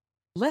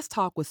Let's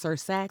Talk with Sir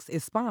Sax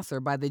is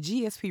sponsored by the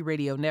GSP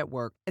Radio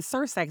Network at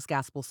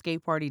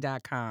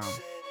SirSaxGospelSkateParty.com.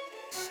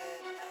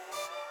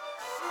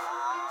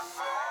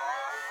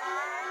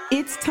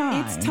 It's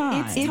time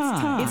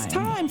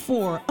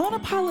for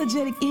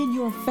unapologetic in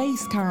your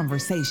face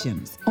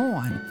conversations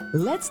on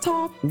Let's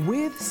Talk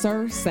with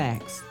Sir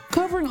Sax,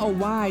 covering a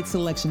wide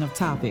selection of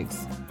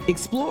topics,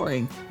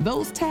 exploring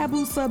those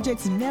taboo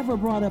subjects never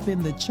brought up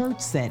in the church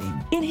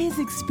setting in his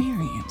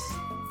experience.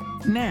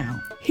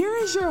 Now, here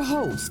is your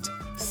host,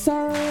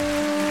 Sir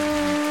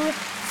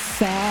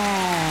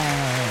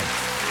Sax.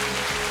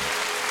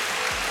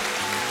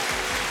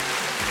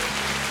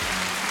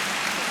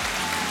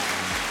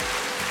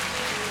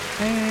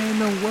 And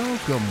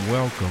welcome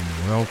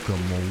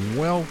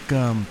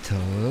to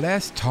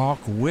Let's Talk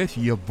with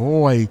your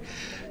boy,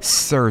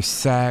 Sir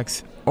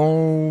Sax.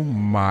 Oh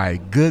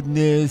my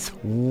goodness,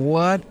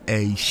 what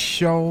a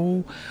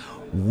show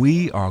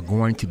we are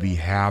going to be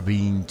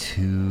having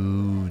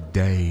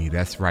today.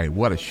 That's right,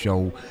 what a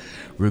show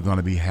we're going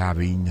to be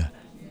having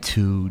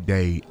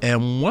today.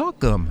 And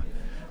welcome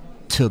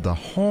to the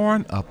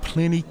Horn of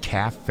Plenty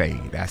Cafe.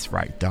 That's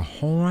right, the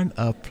Horn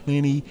of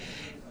Plenty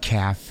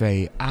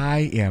Cafe.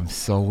 I am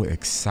so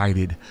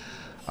excited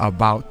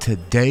about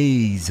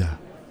today's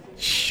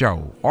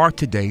show or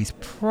today's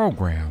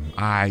program.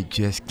 I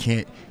just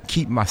can't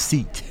keep my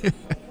seat.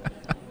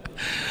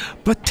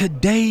 But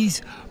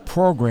today's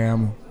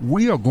program,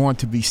 we are going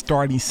to be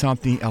starting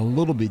something a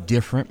little bit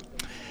different,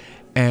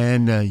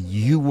 and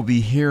you will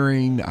be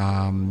hearing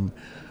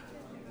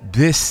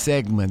this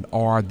segment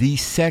or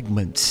these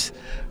segments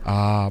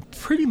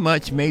pretty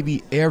much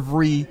maybe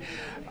every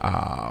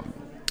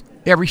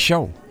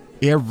show.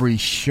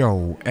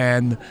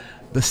 And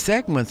the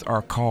segments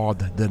are called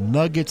the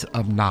Nuggets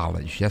of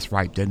Knowledge. That's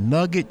right, the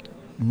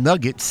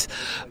Nuggets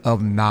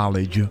of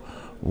Knowledge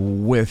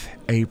with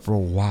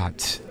April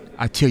Watts.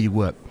 I tell you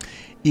what,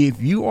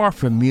 if you are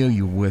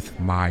familiar with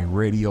my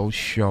radio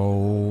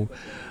show,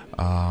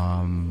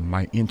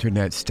 my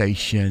internet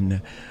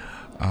station,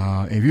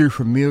 if you're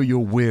familiar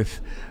with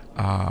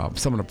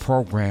some of the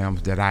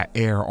programs that I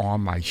air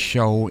on my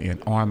show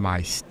and on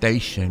my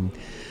station,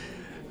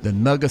 the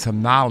Nuggets of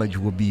Knowledge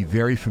will be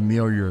very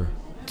familiar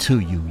to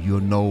you. You'll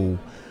know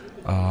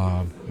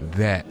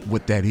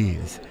what that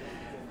is.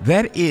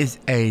 That is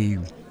a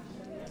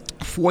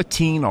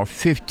 14 or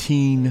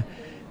 15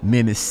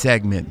 minute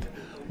segment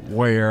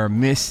where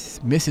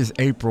Mrs.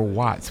 April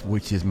Watts,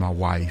 which is my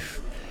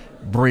wife,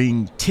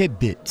 bring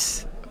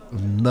tidbits,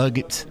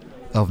 nuggets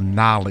of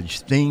knowledge,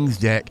 things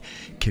that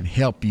can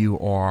help you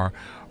or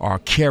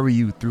carry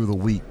you through the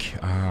week.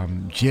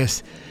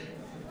 Just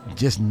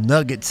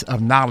nuggets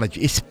of knowledge.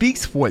 It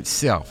speaks for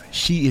itself.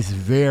 She is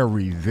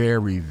very,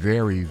 very,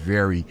 very,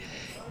 very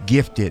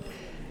gifted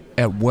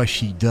at what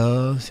she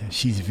does.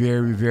 She's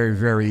very, very,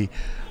 very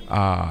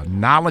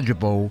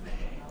knowledgeable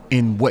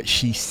in what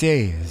she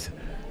says.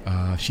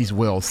 She's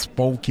well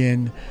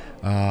spoken.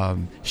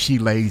 She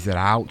lays it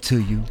out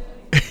to you.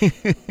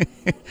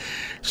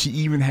 She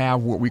even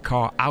have what we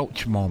call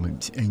ouch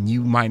moments, and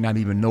you might not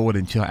even know it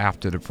until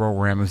after the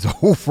program is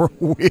over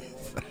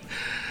with.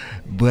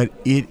 But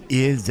it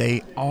is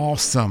a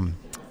awesome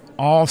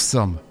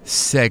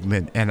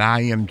segment, and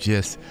I am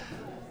just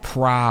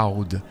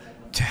proud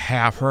to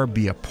have her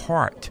be a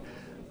part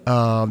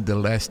of the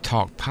Let's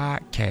Talk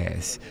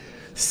podcast.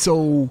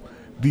 So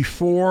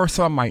before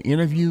some of my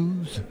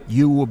interviews,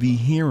 you will be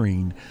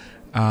hearing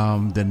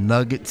the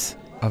nuggets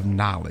of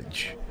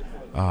knowledge,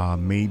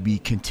 maybe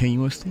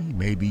continuously,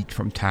 maybe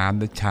from time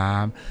to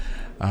time,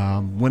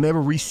 whenever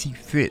we see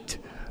fit.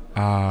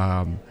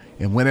 And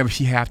whenever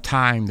she have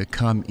time to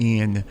come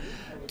in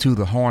to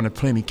the Horn of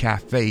Plenty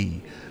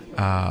Cafe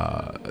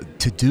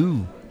to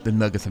do the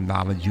Nuggets of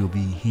Knowledge, you'll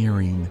be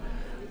hearing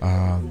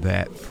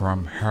that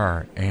from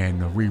her.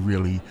 And we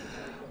really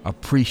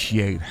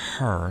appreciate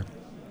her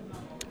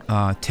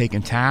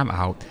taking time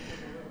out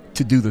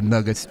to do the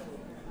Nuggets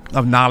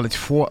of Knowledge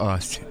for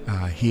us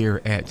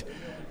here at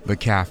the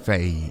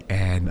cafe.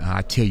 And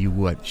I tell you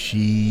what,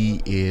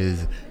 she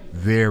is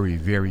very,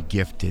 very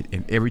gifted.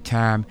 And every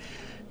time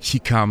she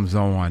comes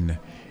on,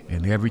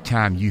 and every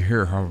time you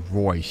hear her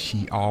voice,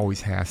 she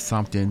always has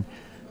something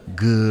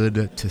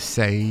good to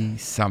say,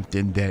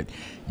 something that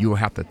you'll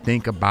have to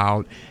think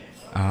about.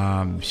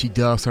 She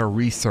does her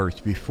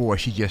research before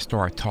she just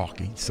starts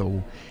talking.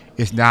 So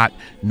it's not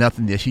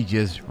nothing that she's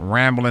just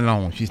rambling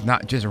on. She's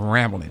not just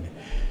rambling.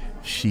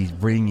 She's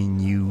bringing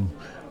you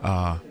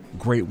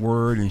great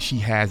word, and she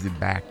has it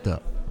backed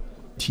up.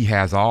 She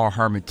has all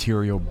her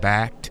material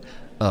backed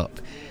up.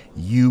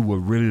 You will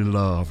really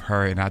love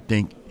her, and I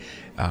think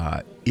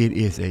it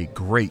is a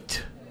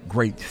great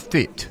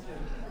fit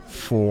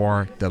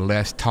for the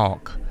Let's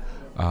Talk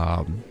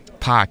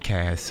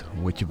podcast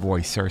with your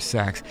boy Sir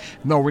Sax.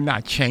 No, we're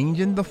not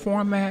changing the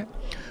format,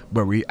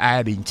 but we're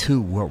adding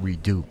to what we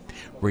do.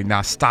 We're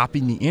not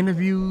stopping the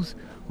interviews.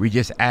 We're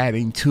just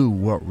adding to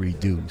what we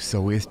do.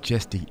 So it's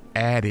just the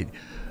added,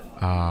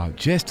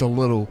 just a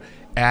little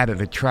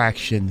added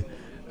attraction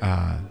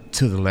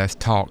to the Let's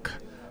Talk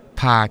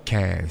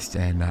podcast.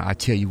 And I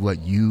tell you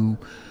what, you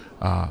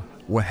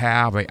will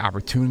have an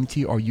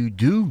opportunity, or you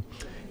do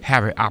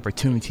have an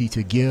opportunity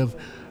to give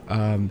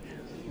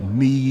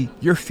me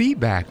your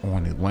feedback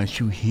on it.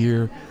 Once you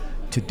hear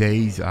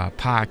today's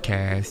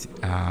podcast,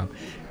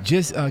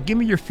 just give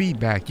me your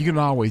feedback. You can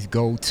always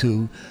go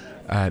to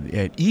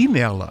and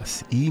email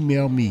us.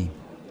 Email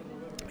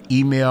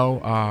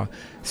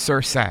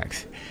Sir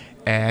Sax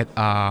at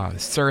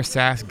Sir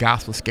Sax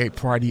Gospel Skate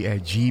Party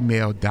at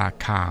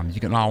gmail.com. You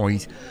can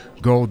always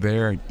go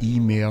there and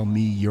email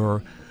me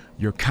your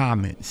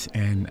comments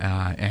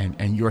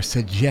and your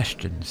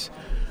suggestions.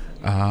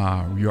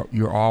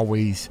 You're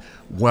always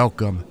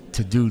welcome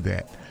to do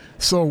that.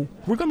 So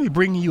we're going to be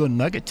bringing you a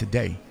nugget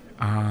today.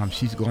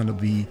 She's going to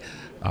be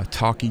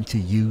talking to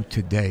you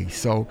today.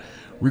 So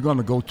we're going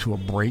to go to a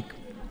break.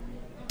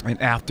 And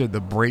right after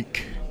the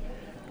break,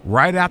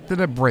 we're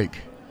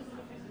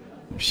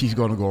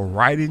going to go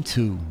right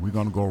into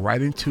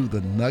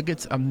the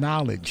nuggets of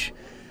knowledge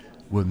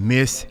with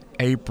Miss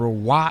April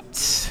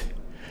Watts.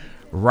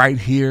 Right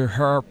here,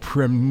 her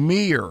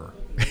premiere.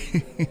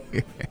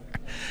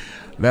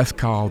 Let's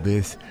call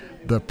this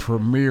the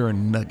premiere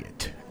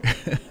nugget.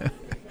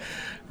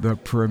 The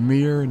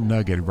premiere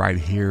nugget right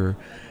here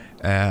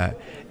at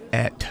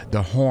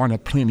the Horn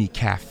of Plenty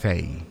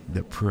Cafe.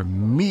 The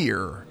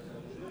premiere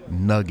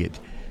nugget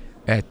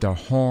at the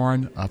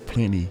Horn of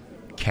Plenty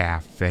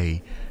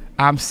Cafe.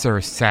 I'm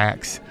Sir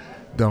Sax.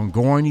 Don't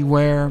go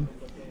anywhere.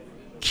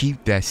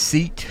 Keep that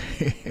seat.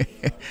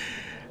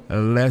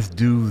 Let's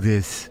do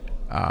this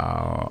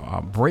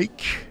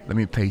break. Let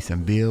me pay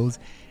some bills,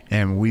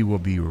 and we will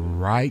be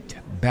right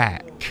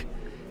back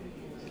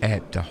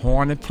at the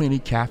Horn of Plenty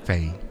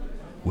Cafe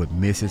with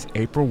Mrs.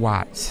 April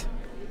Watts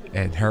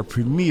at her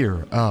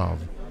premiere of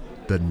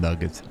the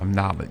Nuggets of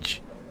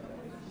Knowledge.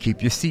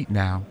 Keep your seat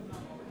now.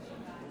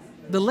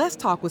 The Let's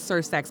Talk with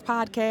Sir Sax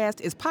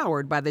podcast is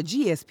powered by the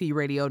GSP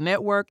Radio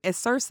Network at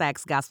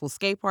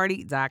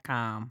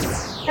SirSaxGospelSkateParty.com.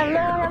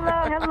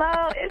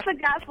 Hello. It's a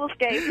gospel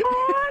skate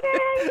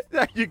party.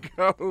 There you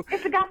go.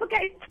 It's a gospel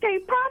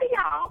skate party,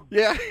 y'all.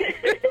 Yeah.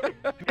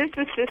 This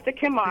is Sister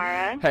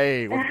Kimara.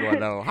 Hey, what's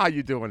going on? How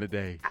you doing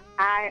today?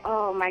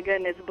 Oh my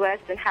goodness,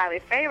 blessed and highly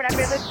favored.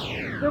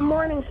 Good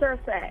morning, Sir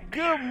Sax.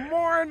 Good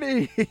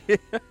morning.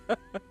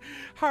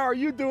 How are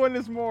you doing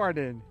this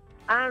morning?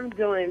 I'm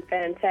doing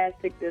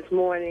fantastic this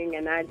morning,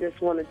 and I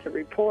just wanted to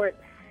report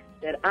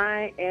that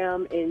I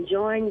am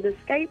enjoying the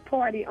skate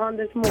party on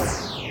this morning.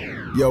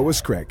 Yo, what's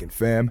cracking,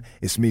 fam?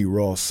 It's me,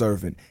 Raw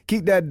Servant.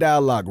 Keep that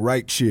dialogue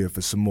right here for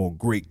some more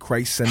great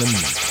Christ-centered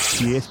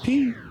music.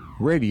 GSP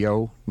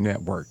Radio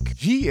Network.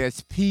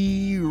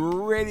 GSP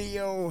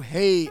Radio.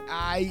 Hey,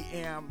 I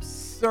am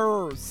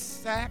Sir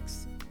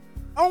Sax,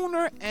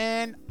 owner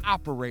and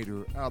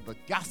operator of the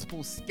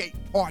Gospel Skate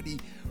Party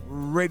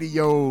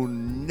Radio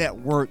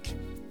Network.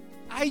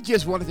 I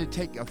just wanted to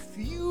take a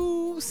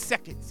few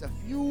seconds, a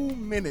few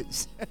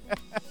minutes,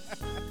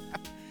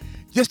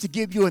 just to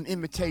give you an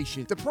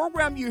invitation. The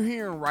program you're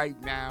hearing right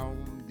now,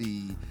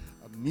 the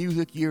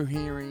music you're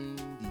hearing,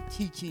 the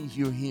teachings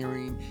you're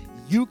hearing,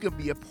 you can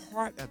be a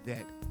part of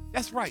that.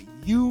 That's right,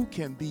 you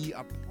can be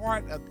a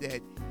part of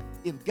that.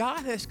 If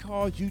God has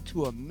called you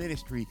to a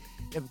ministry,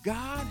 if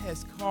God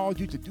has called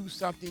you to do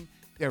something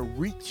that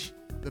reach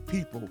the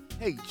people,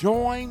 hey,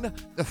 join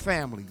the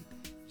family.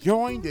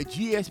 Join the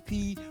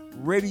GSP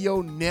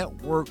Radio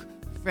Network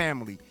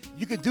family.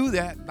 You can do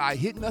that by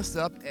hitting us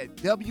up at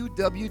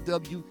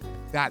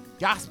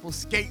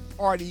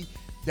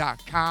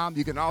www.gospelskateparty.com.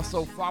 You can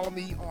also follow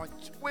me on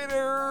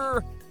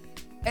Twitter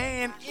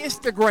and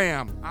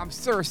Instagram. I'm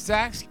Sir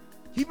Sax.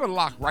 Keep it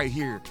locked right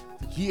here,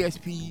 the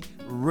GSP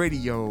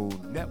Radio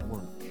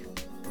Network.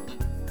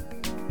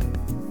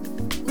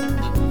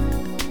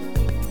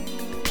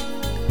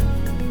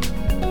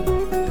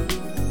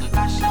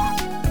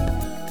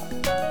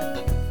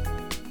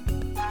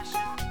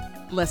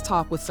 Let's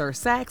Talk with Sir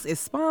Sax is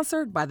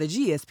sponsored by the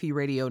GSP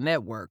Radio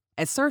Network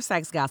at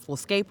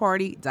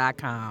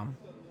SirSaxGospelSkateParty.com.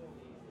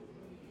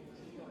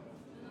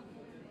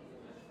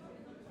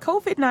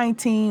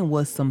 COVID-19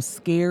 was some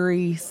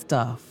scary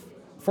stuff.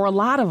 For a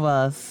lot of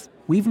us,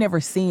 we've never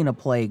seen a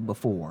plague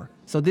before,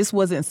 so this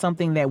wasn't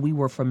something that we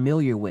were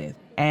familiar with.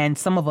 And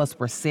some of us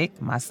were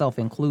sick, myself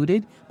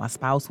included. My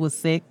spouse was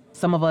sick.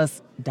 Some of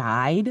us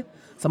died.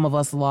 Some of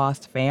us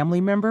lost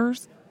family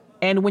members.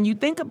 And when you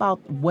think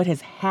about what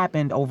has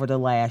happened over the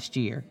last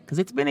year, because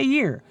it's been a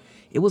year,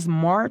 it was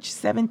March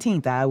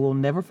 17th. I will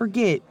never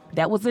forget.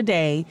 That was the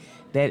day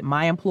that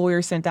my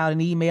employer sent out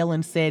an email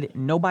and said,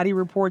 nobody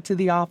report to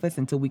the office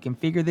until we can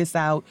figure this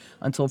out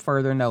until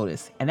further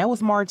notice. And that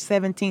was March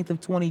 17th of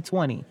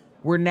 2020.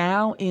 We're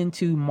now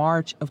into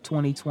March of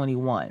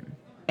 2021.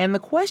 And the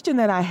question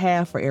that I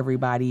have for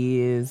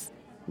everybody is,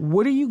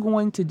 what are you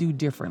going to do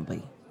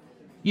differently?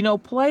 You know,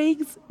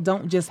 plagues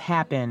don't just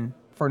happen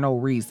for no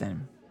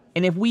reason.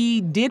 And if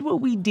we did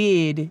what we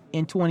did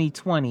in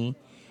 2020,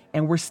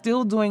 and we're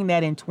still doing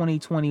that in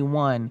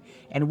 2021,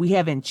 and we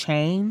haven't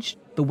changed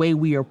the way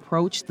we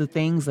approach the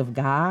things of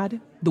God,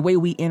 the way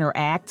we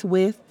interact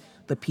with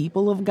the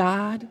people of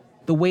God,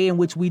 the way in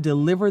which we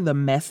deliver the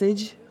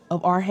message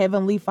of our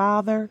Heavenly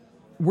Father,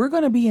 we're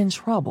going to be in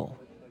trouble.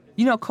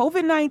 You know,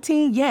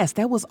 COVID-19, yes,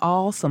 that was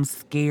all some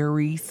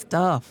scary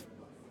stuff.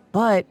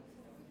 But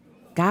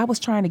God was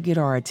trying to get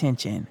our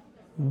attention.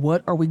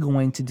 What are we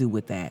going to do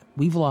with that?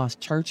 We've lost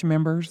church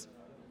members.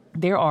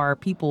 There are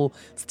people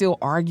still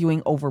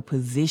arguing over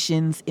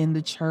positions in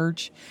the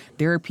church.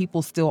 There are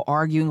people still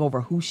arguing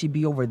over who should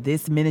be over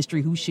this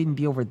ministry, who shouldn't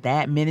be over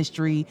that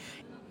ministry.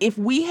 If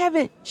we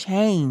haven't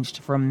changed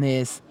from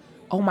this,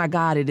 oh my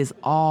God, it is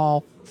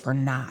all for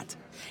naught.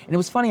 And it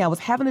was funny, I was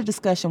having a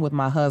discussion with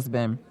my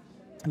husband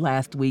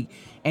last week,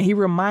 and he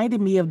reminded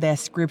me of that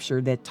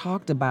scripture that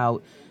talked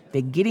about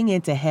that getting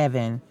into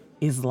heaven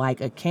is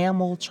like a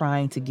camel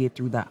trying to get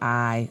through the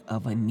eye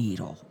of a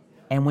needle.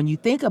 And when you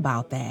think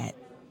about that,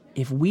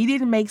 if we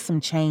didn't make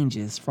some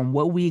changes from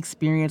what we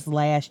experienced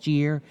last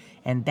year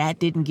and that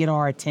didn't get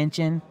our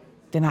attention,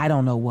 then I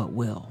don't know what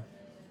will.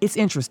 It's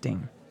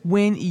interesting.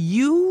 When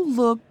you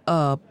look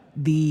up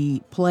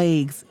the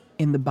plagues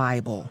in the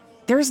Bible,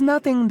 there's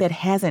nothing that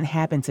hasn't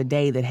happened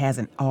today that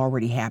hasn't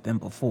already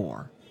happened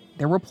before.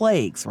 There were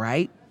plagues,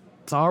 right?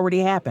 It's already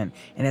happened.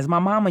 And as my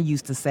mama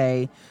used to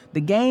say, the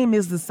game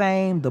is the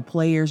same, the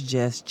players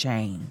just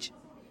change.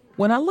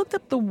 When I looked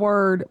up the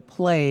word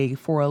plague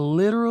for a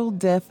literal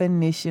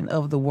definition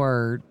of the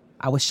word,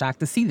 I was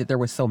shocked to see that there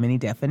were so many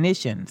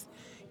definitions.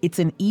 It's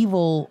an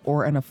evil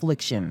or an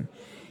affliction.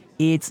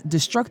 It's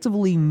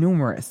destructively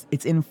numerous.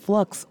 It's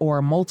influx or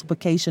a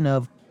multiplication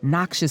of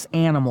noxious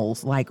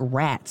animals like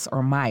rats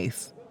or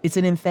mice. It's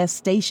an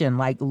infestation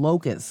like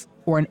locusts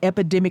or an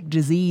epidemic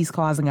disease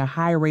causing a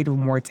high rate of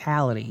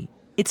mortality.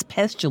 It's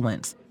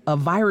pestilence, a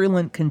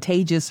virulent,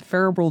 contagious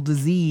febrile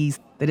disease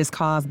that is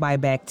caused by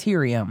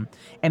bacterium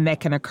and that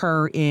can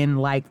occur in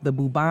like the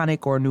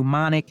bubonic or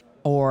pneumonic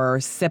or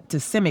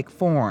septicemic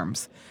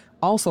forms,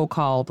 also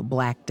called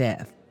Black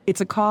Death.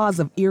 It's a cause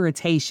of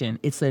irritation.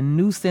 It's a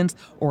nuisance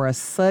or a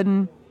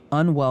sudden,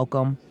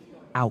 unwelcome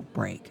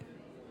outbreak.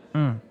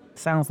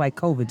 Sounds like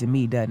COVID to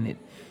me, doesn't it?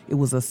 It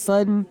was a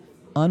sudden,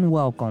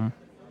 unwelcome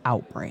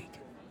outbreak.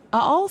 I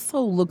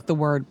also looked the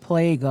word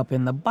plague up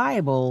in the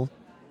Bible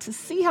to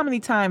see how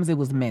many times it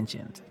was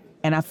mentioned.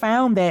 And I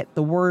found that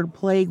the word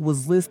plague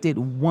was listed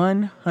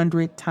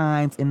 100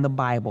 times in the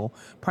Bible,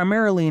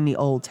 primarily in the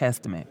Old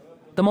Testament.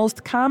 The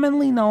most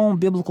commonly known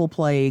biblical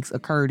plagues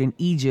occurred in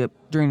Egypt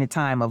during the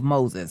time of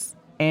Moses.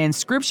 And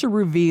scripture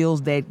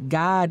reveals that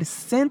God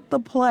sent the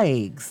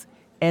plagues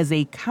as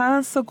a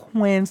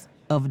consequence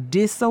of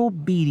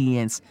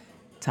disobedience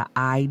to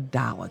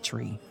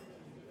idolatry.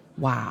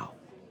 Wow.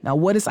 Now,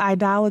 what is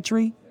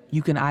idolatry?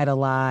 You can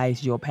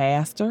idolize your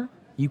pastor.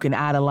 You can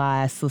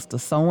idolize Sister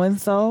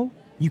So-and-so.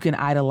 You can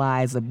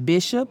idolize a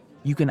bishop.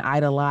 You can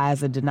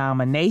idolize a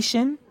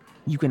denomination.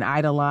 You can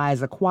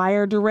idolize a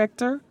choir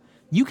director.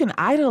 You can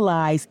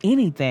idolize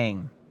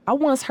anything. I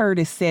once heard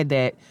it said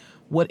that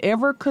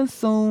whatever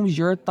consumes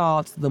your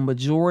thoughts the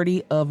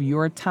majority of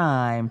your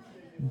time,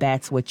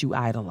 that's what you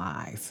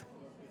idolize.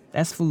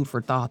 That's food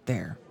for thought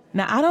there.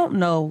 Now, I don't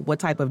know what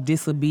type of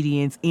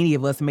disobedience any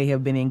of us may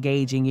have been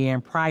engaging in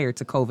prior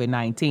to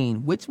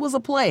COVID-19, which was a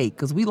plague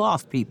because we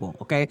lost people,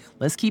 okay?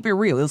 Let's keep it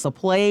real. It's a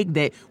plague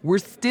that we're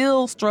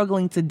still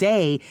struggling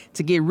today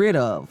to get rid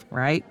of,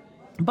 right?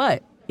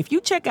 But if you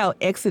check out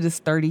Exodus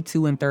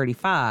 32 and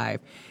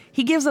 35,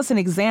 he gives us an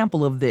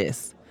example of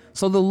this.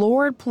 So the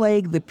Lord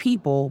plagued the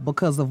people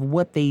because of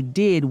what they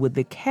did with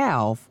the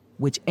calf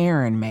which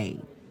Aaron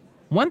made.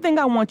 One thing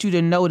I want you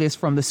to notice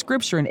from the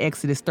scripture in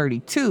Exodus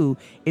 32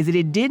 is that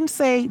it didn't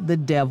say the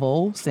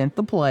devil sent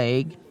the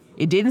plague.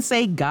 It didn't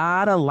say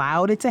God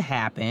allowed it to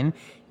happen.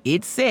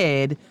 It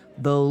said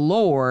the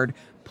Lord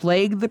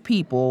plagued the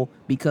people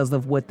because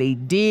of what they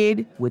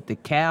did with the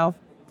calf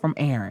from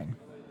Aaron.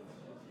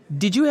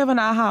 Did you have an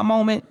aha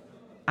moment?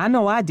 I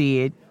know I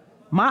did.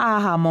 My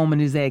aha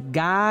moment is that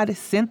God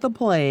sent the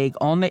plague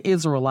on the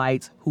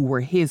Israelites who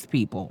were his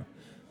people.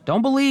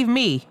 Don't believe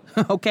me,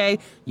 okay?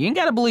 You ain't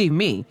got to believe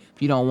me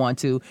if you don't want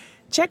to.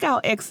 Check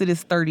out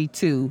Exodus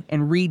 32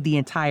 and read the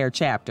entire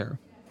chapter.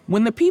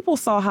 When the people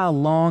saw how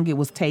long it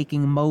was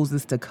taking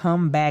Moses to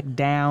come back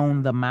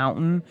down the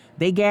mountain,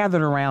 they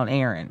gathered around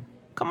Aaron.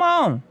 Come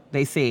on,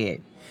 they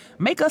said.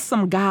 Make us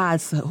some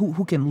gods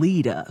who can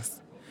lead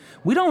us.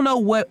 We don't know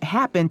what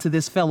happened to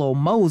this fellow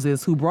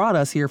Moses who brought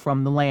us here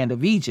from the land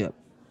of Egypt.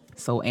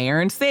 So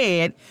Aaron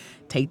said,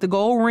 take the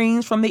gold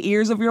rings from the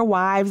ears of your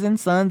wives and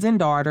sons and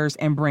daughters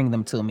and bring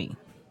them to me.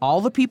 All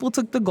the people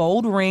took the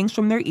gold rings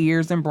from their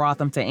ears and brought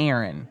them to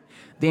Aaron.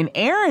 Then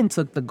Aaron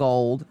took the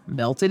gold,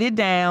 melted it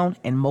down,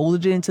 and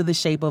molded it into the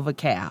shape of a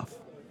calf.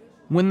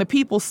 When the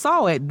people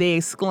saw it, they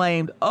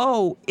exclaimed,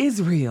 "Oh,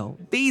 Israel,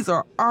 these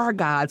are our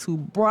gods who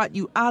brought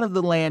you out of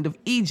the land of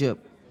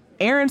Egypt."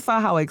 Aaron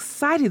saw how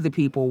excited the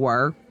people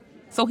were,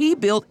 so he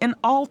built an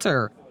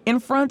altar in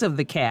front of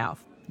the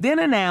calf, then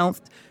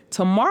announced,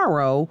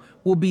 "Tomorrow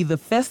will be the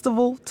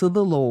festival to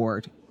the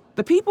Lord."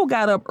 The people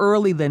got up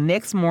early the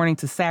next morning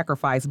to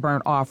sacrifice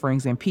burnt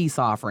offerings and peace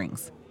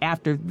offerings.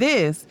 After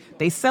this,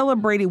 they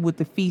celebrated with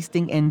the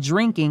feasting and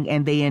drinking,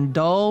 and they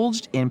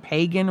indulged in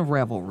pagan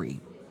revelry.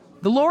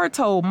 The Lord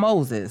told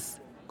Moses,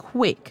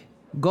 "Quick,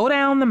 go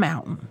down the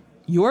mountain.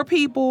 Your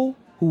people,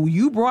 who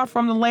you brought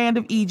from the land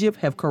of Egypt,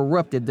 have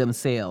corrupted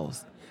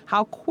themselves.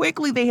 How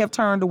quickly they have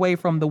turned away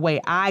from the way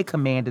I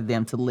commanded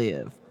them to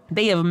live.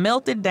 They have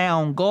melted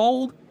down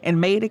gold and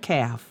made a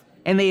calf,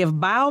 and they have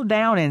bowed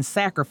down and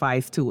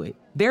sacrificed to it.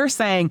 They're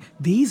saying,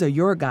 'These are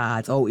your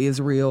gods, O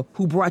Israel,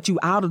 who brought you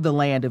out of the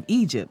land of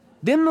Egypt.'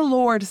 Then the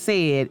Lord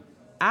said,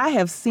 'I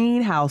have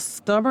seen how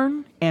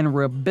stubborn and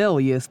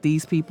rebellious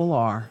these people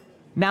are.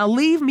 Now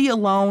leave me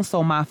alone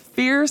so my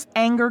fierce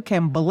anger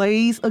can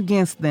blaze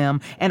against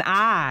them, and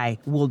I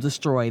will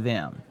destroy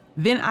them.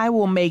 Then I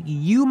will make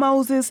you,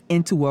 Moses,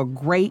 into a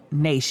great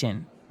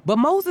nation.' But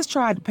Moses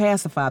tried to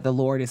pacify the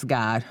Lord his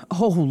God.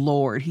 'Oh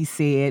Lord,' he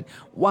said,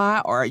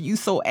 'why are you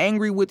so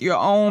angry with your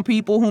own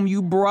people whom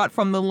you brought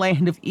from the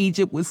land of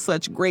Egypt with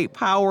such great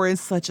power and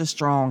such a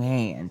strong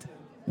hand?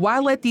 Why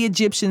let the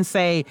Egyptians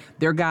say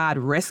their God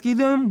rescue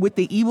them with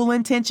the evil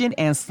intention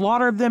and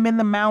slaughter them in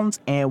the mountains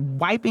and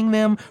wiping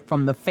them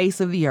from the face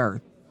of the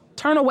earth?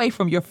 Turn away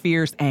from your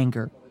fierce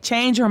anger.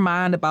 Change your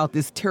mind about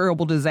this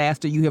terrible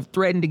disaster you have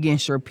threatened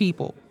against your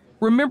people.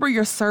 Remember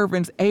your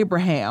servants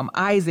Abraham,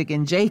 Isaac,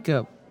 and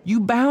Jacob.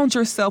 You bound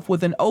yourself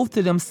with an oath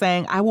to them,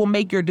 saying, I will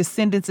make your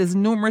descendants as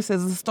numerous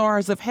as the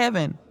stars of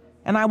heaven,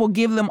 and I will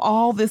give them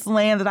all this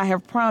land that I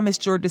have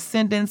promised your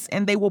descendants,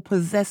 and they will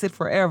possess it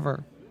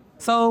forever.'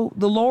 So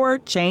the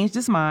Lord changed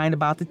his mind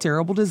about the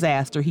terrible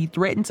disaster he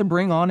threatened to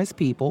bring on his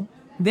people.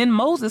 Then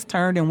Moses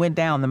turned and went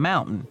down the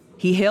mountain.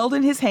 He held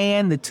in his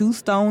hand the 2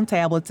 stone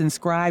tablets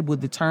inscribed with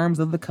the terms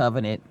of the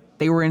covenant.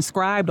 They were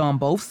inscribed on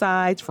both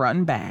sides, front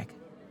and back.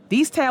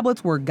 These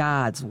tablets were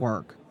God's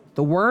work.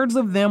 The words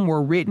of them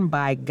were written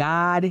by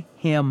God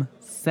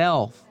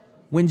himself.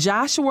 When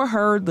Joshua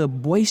heard the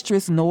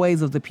boisterous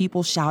noise of the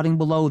people shouting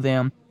below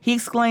them, he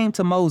exclaimed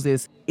to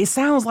Moses, 'It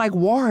sounds like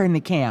war in the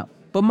camp.'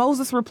 But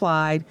Moses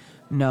replied,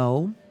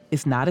 'No,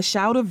 it's not a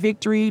shout of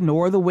victory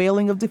nor the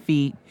wailing of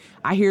defeat.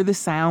 I hear the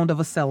sound of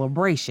a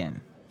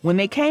celebration.' When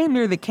they came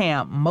near the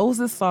camp,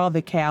 Moses saw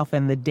the calf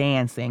and the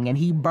dancing, and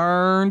he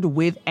burned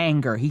with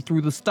anger. He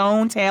threw the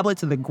stone tablet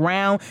to the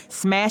ground,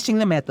 smashing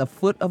them at the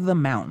foot of the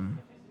mountain.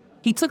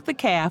 He took the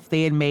calf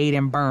they had made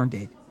and burned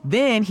it.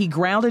 Then he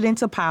ground it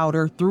into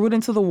powder, threw it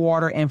into the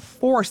water, and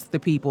forced the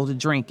people to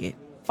drink it.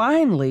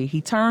 Finally,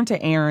 he turned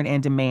to Aaron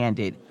and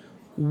demanded,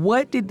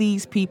 'What did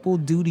these people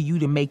do to you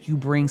to make you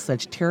bring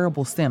such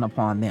terrible sin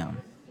upon them?'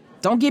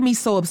 'Don't get me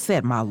so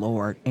upset, my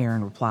lord,'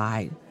 Aaron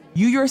replied.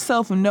 'You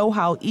yourself know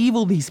how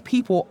evil these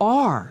people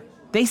are.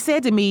 They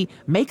said to me,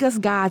 "Make us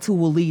gods who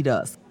will lead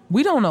us."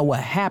 We don't know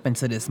what happened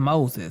to this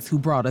Moses who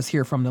brought us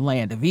here from the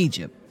land of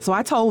Egypt. So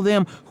I told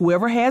them,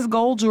 whoever has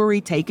gold jewelry,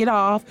 take it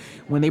off.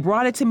 When they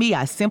brought it to me,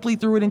 I simply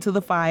threw it into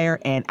the fire,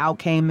 and out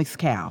came this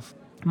calf.'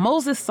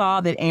 Moses saw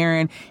that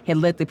Aaron had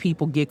let the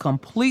people get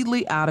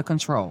completely out of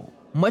control,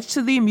 much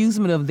to the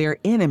amusement of their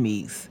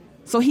enemies.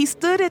 So he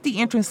stood at the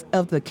entrance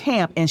of the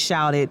camp and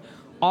shouted,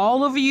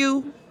 'All of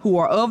you who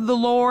are of the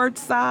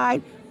Lord's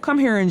side, come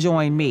here and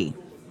join me.'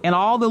 And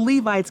all the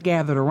Levites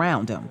gathered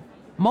around him.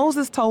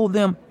 Moses told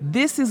them,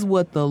 'This is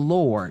what the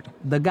Lord,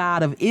 the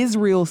God of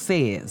Israel,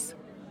 says.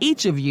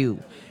 Each of you,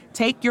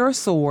 take your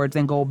swords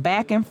and go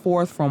back and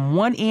forth from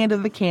one end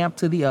of the camp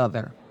to the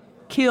other.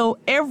 Kill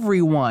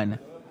everyone,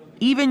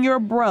 even your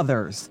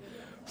brothers,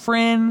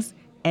 friends,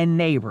 and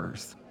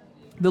neighbors.'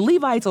 The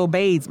Levites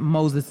obeyed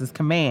Moses'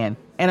 command,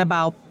 and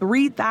about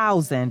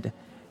 3,000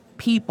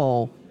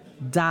 people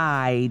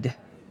died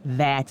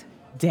that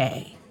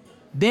day.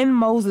 Then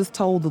Moses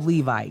told the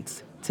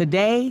Levites,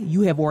 'Today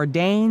you have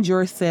ordained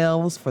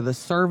yourselves for the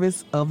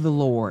service of the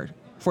Lord,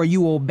 for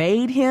you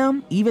obeyed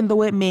him even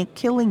though it meant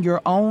killing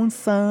your own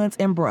sons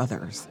and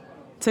brothers.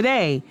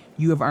 Today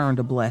you have earned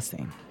a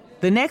blessing.'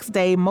 The next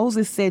day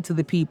Moses said to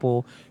the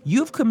people,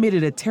 'You've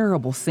committed a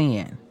terrible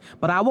sin,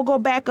 but I will go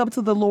back up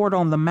to the Lord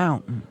on the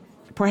mountain.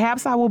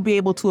 Perhaps I will be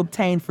able to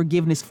obtain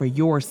forgiveness for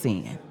your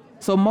sin.'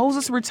 So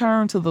Moses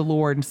returned to the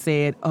Lord and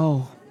said,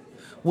 'Oh,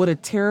 what a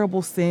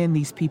terrible sin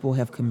these people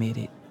have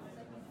committed.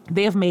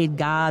 They have made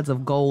gods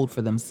of gold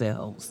for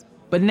themselves.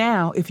 But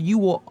now, if you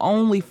will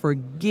only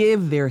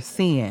forgive their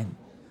sin,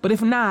 but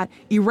if not,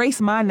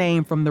 erase my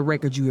name from the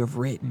record you have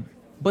written.'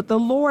 But the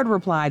Lord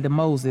replied to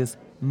Moses,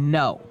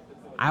 'No,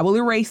 I will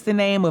erase the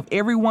name of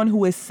everyone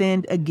who has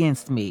sinned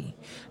against me.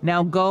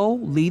 Now go,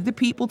 lead the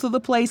people to the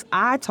place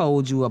I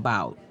told you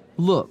about.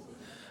 Look,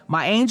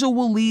 my angel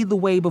will lead the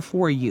way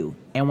before you,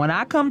 and when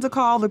I come to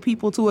call the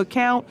people to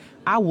account,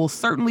 I will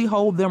certainly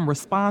hold them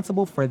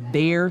responsible for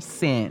their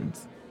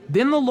sins.'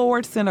 Then the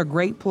Lord sent a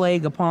great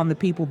plague upon the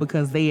people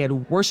because they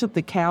had worshiped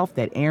the calf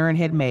that Aaron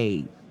had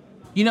made.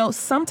 You know,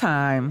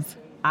 sometimes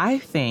I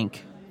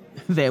think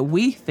that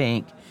we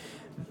think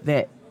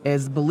that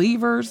as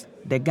believers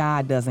that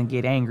God doesn't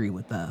get angry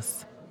with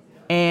us.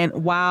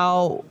 And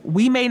while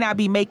we may not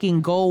be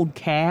making gold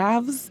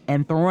calves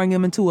and throwing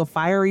them into a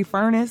fiery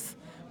furnace,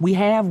 we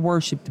have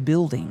worshiped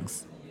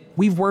buildings.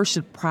 We've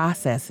worshiped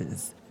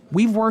processes.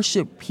 We've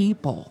worshiped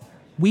people.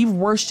 We've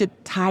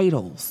worshiped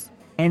titles.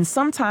 And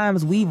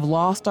sometimes we've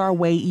lost our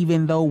way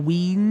even though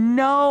we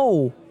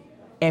know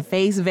at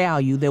face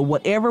value that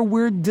whatever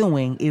we're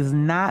doing is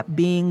not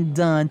being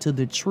done to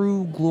the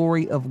true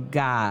glory of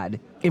God.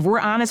 If we're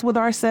honest with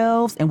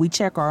ourselves and we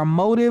check our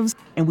motives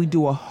and we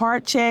do a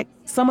heart check,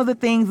 some of the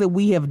things that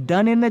we have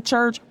done in the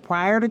church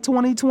prior to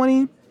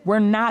 2020 were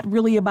not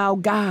really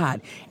about God,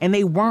 and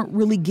they weren't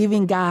really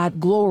giving God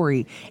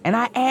glory. And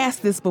I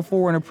asked this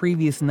before in a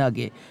previous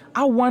nugget.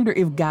 I wonder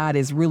if God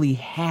is really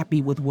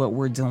happy with what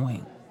we're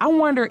doing. I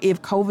wonder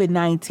if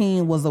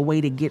COVID-19 was a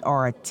way to get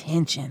our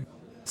attention.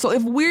 So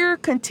if we're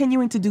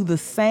continuing to do the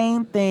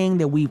same thing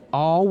that we've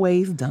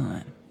always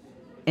done,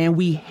 and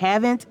we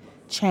haven't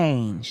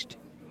changed,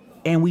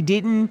 and we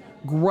didn't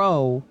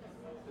grow,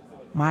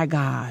 my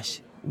gosh,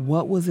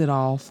 what was it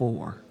all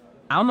for?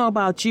 I don't know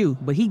about you,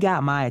 but he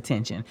got my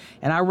attention.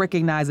 And I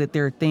recognize that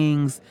there are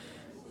things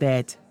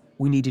that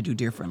we need to do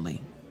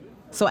differently.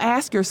 So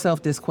ask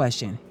yourself this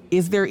question.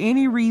 Is there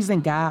any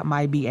reason God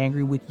might be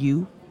angry with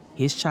you,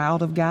 his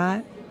child of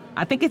God?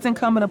 I think it's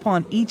incumbent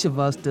upon each of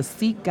us to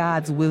seek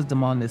God's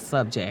wisdom on this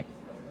subject.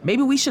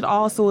 Maybe we should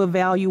also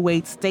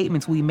evaluate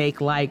statements we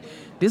make like,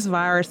 this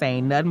virus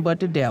ain't nothing but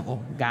the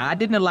devil. God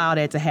didn't allow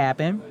that to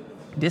happen.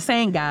 This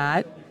ain't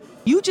God.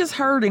 You just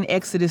heard in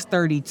Exodus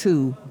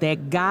 32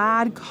 that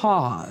God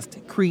caused,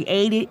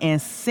 created, and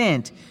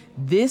sent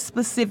this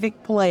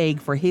specific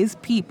plague for his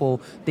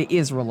people, the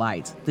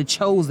Israelites, the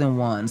chosen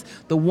ones,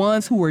 the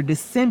ones who were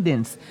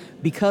descendants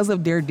because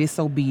of their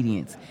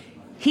disobedience.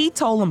 He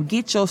told them,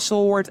 get your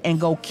swords and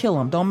go kill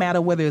them. Don't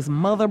matter whether it's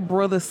mother,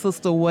 brother,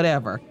 sister,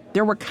 whatever.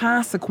 There were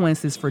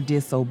consequences for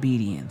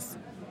disobedience.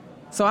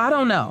 So I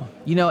don't know.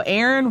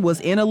 Aaron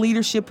was in a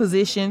leadership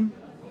position.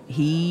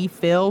 He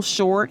fell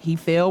short. He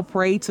fell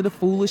prey to the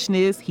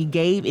foolishness. He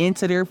gave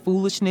into their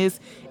foolishness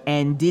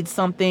and did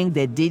something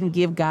that didn't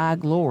give God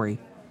glory.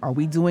 Are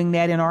we doing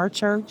that in our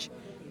church?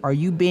 Are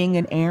you being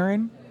an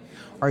Aaron?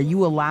 Are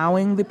you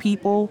allowing the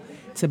people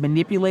to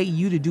manipulate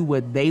you to do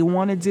what they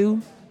want to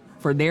do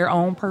for their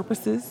own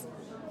purposes?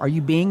 Are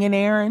you being an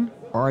Aaron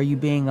or are you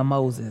being a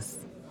Moses?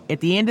 At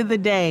the end of the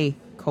day,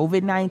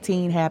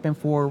 COVID-19 happened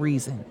for a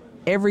reason.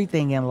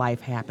 Everything in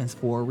life happens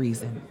for a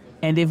reason.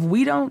 And if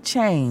we don't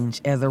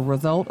change as a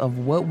result of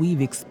what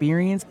we've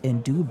experienced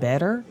and do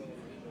better,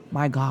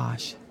 my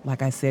gosh,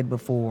 like I said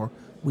before,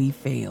 we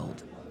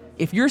failed.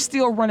 If you're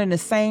still running the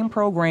same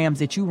programs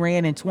that you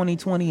ran in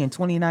 2020 and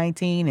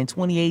 2019 and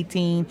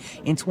 2018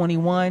 and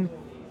 21,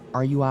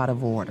 are you out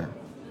of order?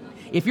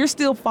 If you're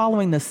still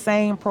following the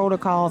same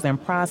protocols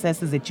and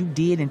processes that you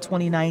did in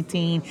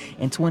 2019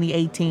 and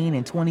 2018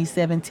 and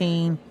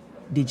 2017,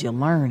 did you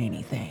learn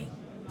anything?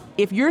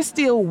 If you're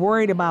still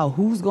worried about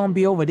who's going to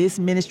be over this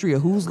ministry or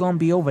who's going to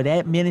be over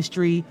that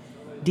ministry,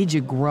 did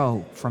you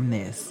grow from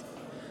this?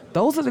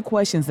 Those are the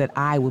questions that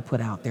I would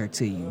put out there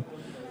to you.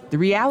 The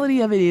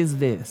reality of it is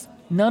this: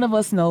 none of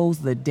us knows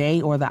the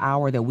day or the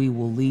hour that we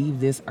will leave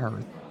this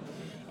earth.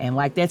 And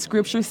like that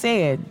scripture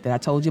said that I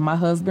told you my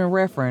husband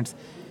referenced,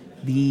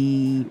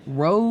 the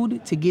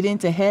road to get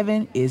into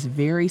heaven is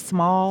very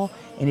small,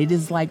 and it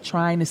is like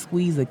trying to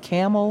squeeze a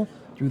camel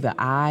through the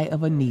eye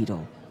of a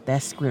needle.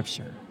 That's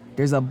scripture.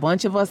 There's a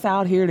bunch of us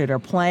out here that are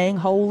playing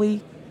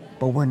holy,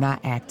 but we're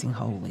not acting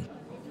holy.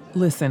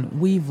 Listen,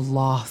 we've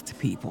lost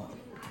people.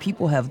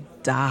 People have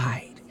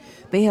died.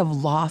 They have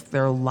lost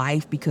their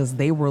life because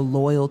they were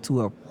loyal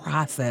to a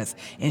process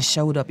and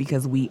showed up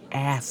because we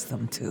asked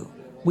them to.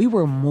 We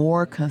were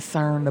more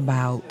concerned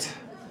about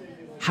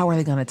how are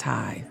they going to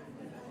tithe?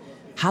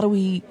 How do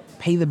we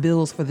pay the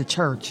bills for the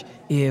church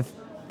if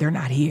they're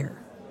not here?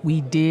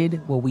 We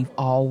did what we've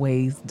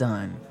always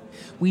done.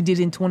 We did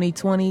in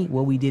 2020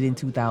 what we did in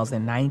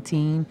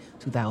 2019,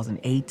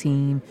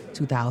 2018,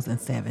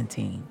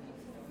 2017.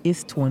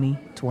 It's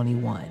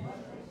 2021.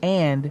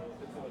 And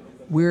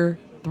we're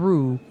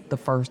through the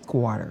first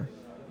quarter.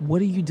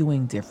 What are you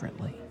doing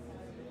differently?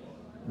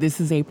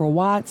 This is April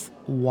Watts,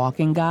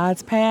 walking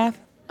God's path.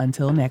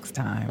 Until next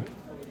time.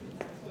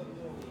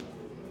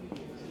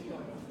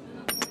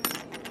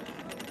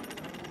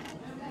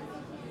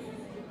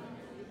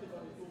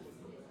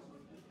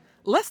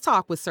 Let's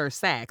Talk with Sir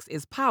Sax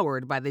is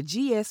powered by the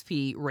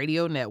GSP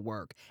Radio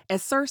Network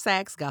at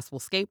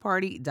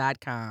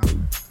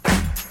SirSaxGospelSkateParty.com.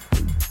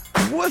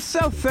 What's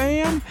up,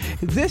 fam?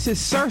 This is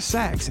Sir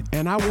Sax,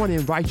 and I want to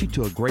invite you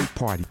to a great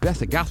party. That's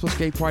the Gospel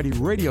Skate Party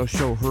radio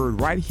show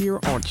heard right here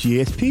on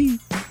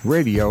GSP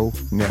Radio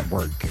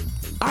Network.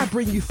 I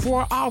bring you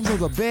 4 hours of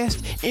the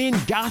best in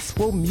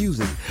gospel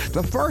music.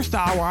 The first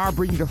hour, I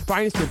bring you the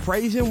finest in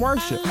praise and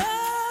worship.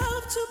 I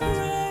love to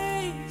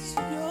praise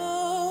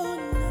your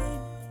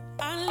name.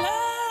 I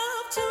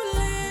love to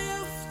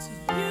lift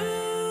you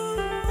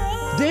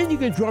up. Then you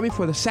can join me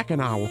for the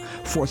second hour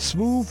for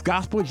smooth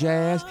gospel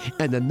jazz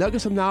and the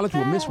nuggets of knowledge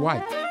with Miss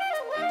White.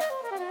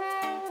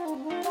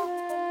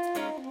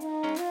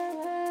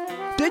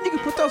 Then you can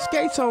put those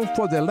skate. So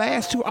for the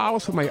last 2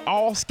 hours from my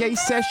all skate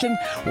session,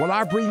 while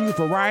I bring you a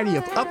variety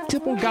of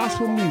up-tempo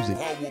gospel music.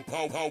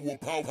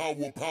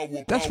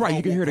 That's right,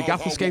 you can hear the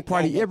Gospel Skate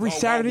Party every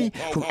Saturday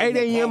from 8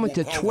 a.m.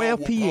 until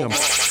 12 p.m.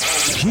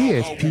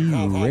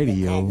 GSP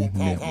Radio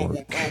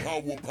Network.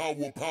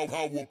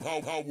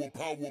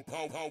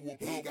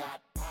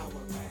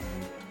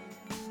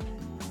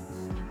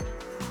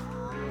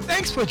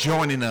 Thanks for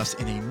joining us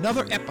in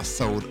another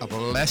episode of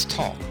Let's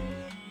Talk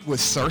with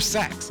Sir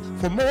Sax.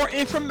 For more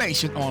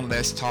information on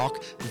Let's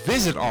Talk,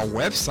 visit our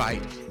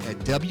website at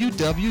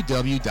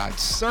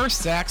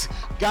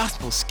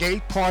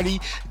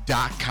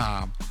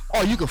www.sirsaxgospelskateparty.com,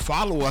 or you can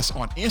follow us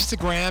on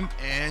Instagram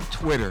and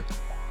Twitter.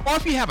 Or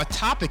if you have a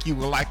topic you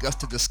would like us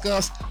to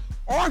discuss,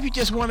 or if you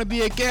just want to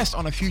be a guest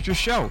on a future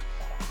show,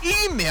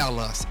 email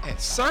us at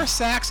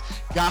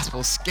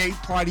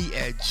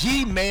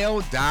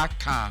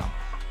sirsaxgospelskateparty@gmail.com.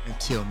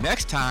 Until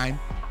next time,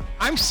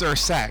 I'm Sir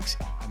Sax,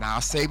 and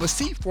I'll save a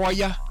seat for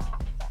ya.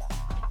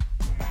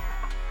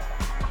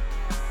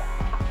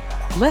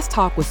 Let's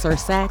Talk with Sir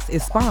Sax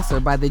is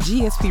sponsored by the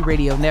GSP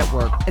Radio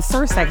Network at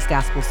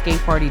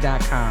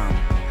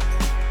sirsaxgospelskateparty.com.